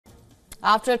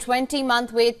After a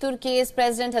 20-month wait, Turkey's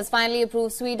president has finally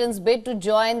approved Sweden's bid to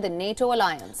join the NATO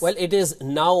alliance. Well, it is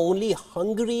now only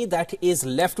Hungary that is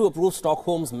left to approve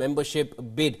Stockholm's membership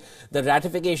bid. The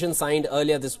ratification signed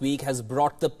earlier this week has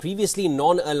brought the previously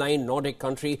non-aligned Nordic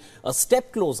country a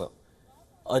step closer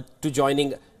to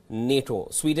joining NATO.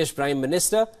 Swedish Prime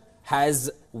Minister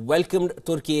has welcomed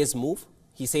Turkey's move.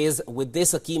 He says with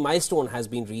this, a key milestone has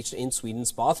been reached in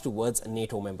Sweden's path towards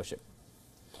NATO membership.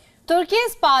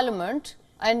 Turkey's parliament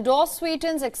endorsed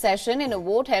Sweden's accession in a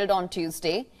vote held on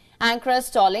Tuesday. Ankara's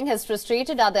stalling has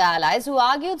frustrated other allies who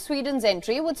argued Sweden's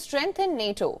entry would strengthen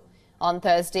NATO. On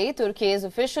Thursday, Turkey's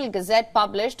official gazette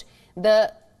published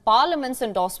the parliament's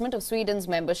endorsement of Sweden's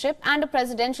membership and a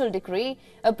presidential decree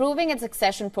approving its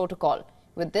accession protocol.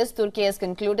 With this, Turkey has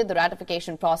concluded the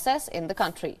ratification process in the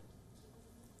country.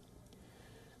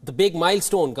 The big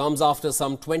milestone comes after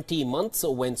some 20 months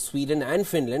when Sweden and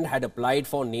Finland had applied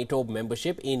for NATO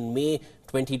membership in May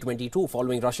 2022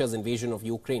 following Russia's invasion of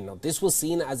Ukraine. Now, this was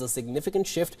seen as a significant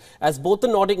shift as both the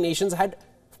Nordic nations had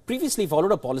previously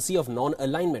followed a policy of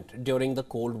non-alignment during the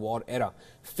Cold War era.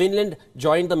 Finland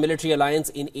joined the military alliance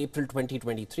in April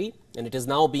 2023, and it is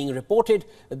now being reported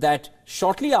that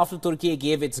shortly after Turkey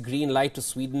gave its green light to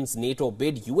Sweden's NATO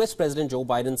bid, US President Joe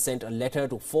Biden sent a letter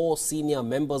to 4 senior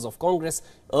members of Congress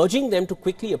urging them to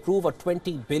quickly approve a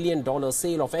 $20 billion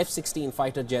sale of F-16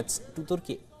 fighter jets to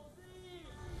Turkey.